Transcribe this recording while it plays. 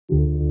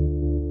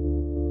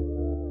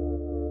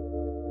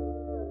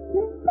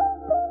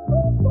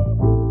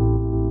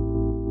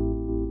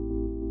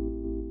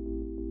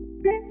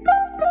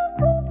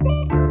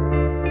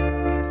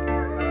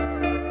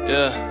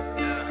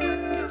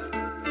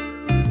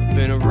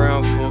been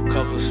around for a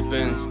couple of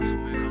spins.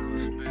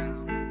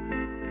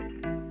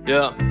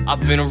 Yeah,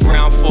 I've been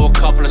around for a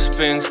couple of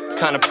spins.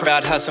 Kinda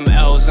proud, had some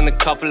L's and a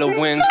couple of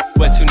wins.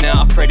 Where to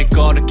now? I pray to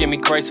God to give me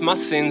grace for my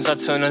sins. I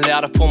turn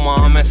aloud, I pull my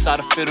arm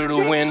inside a fiddle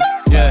to win.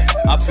 Yeah,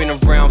 I've been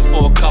around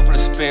for a couple of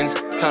spins.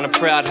 Kinda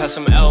proud, had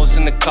some L's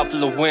and a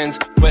couple of wins.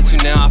 Where to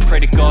now? I pray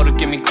to God to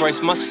give me grace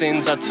for my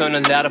sins. I turn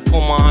aloud, I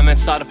pull my arm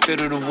inside a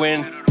fiddle to win.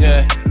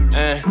 Yeah,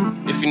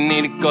 if you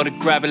need it, gotta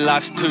grab it,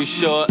 life's too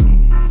short.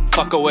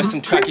 Fuck, I wear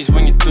some trackies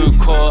when you do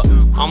court.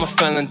 I'm a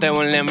felon, they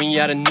won't let me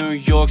out of New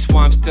York. So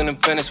why I'm still in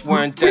Venice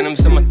wearing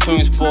denims and my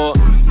tunes sport.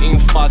 Eating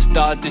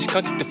 5-star dish,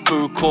 can't get the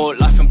food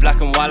court. Life in black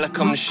and white like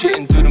I'm the shit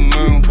and do the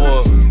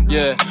moonwalk.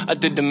 Yeah, I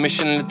did the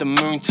mission, let the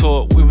moon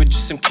talk. We were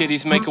just some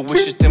kiddies making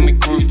wishes, then we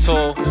grew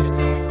tall.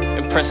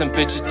 Impressing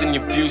bitches, then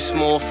your view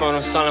small. Phone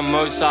on silent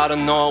mode, so I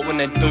don't know when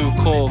they do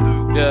call.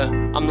 Yeah,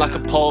 I'm like a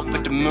poet,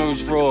 but the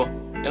mood's raw.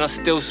 And I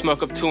still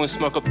smoke up 2 and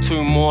smoke up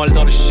 2 more. A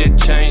lot of shit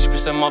changed, but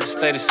some others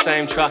stay the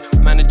same. Try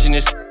managing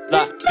this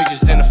like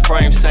pictures in a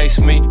frame.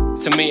 Says me,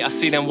 to me, I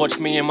see them watch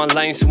me in my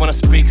lane. So when I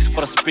speak, it's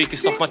what I speak.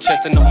 It's off my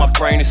chest and off my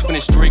brain. It's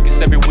winning streak,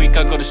 it's every week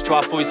I go to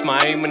strive for. It's my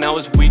aim. When I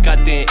was weak,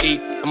 I didn't eat,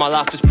 and my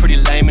life was pretty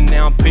lame. And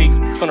now I'm peak,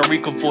 trying to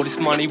recoup all this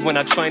money when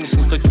I train. This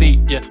so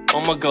deep, yeah.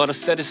 Oh my God, I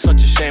said it's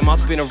such a shame.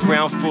 I've been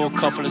around for a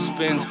couple of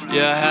spins.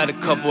 Yeah, I had a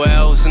couple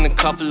L's and a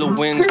couple of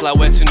wins. Like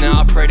where to now?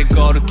 I pray to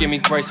God to give me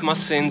grace for my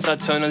sins. I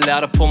turn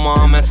aloud, I pull my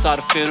arm outside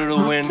the fiddle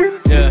to win.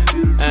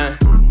 Yeah,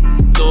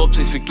 Lord,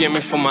 please forgive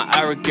me for my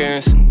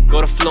arrogance. Go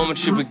to flow,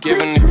 what you be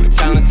given if you're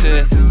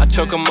talented. I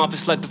choke them up,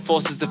 it's like the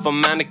forces if I'm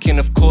mannequin,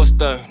 of course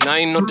though. Now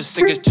you know the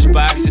sickest just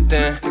by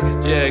accident.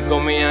 Yeah, got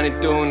me out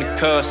here doing the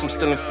curse. I'm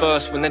still in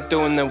first when they're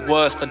doing their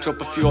worst. I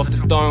drop a few off the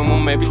dome, or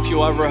maybe a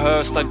few I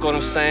rehearsed. I got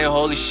them saying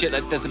holy shit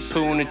like there's a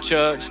poo in the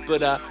church.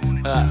 But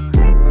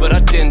I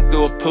didn't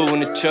do a poo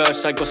in the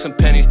church. I got some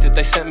pennies that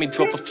they sent me,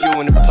 drop a few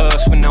in the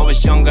purse. When I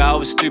was younger, I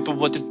was stupid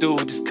what to do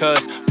with this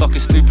curse.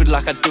 Fucking stupid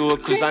like I do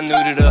it, cause I knew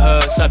that it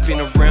hurts. I've been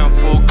around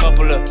for a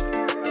couple of,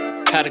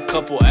 had a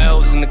couple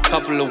L's and a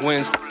couple of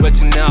wins. Where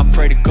to now? I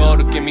pray to God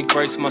to give me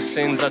grace for my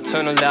sins. I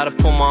turn aloud, I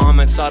pull my arm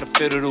inside a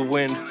fiddle to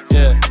win.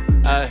 Yeah,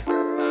 ayy.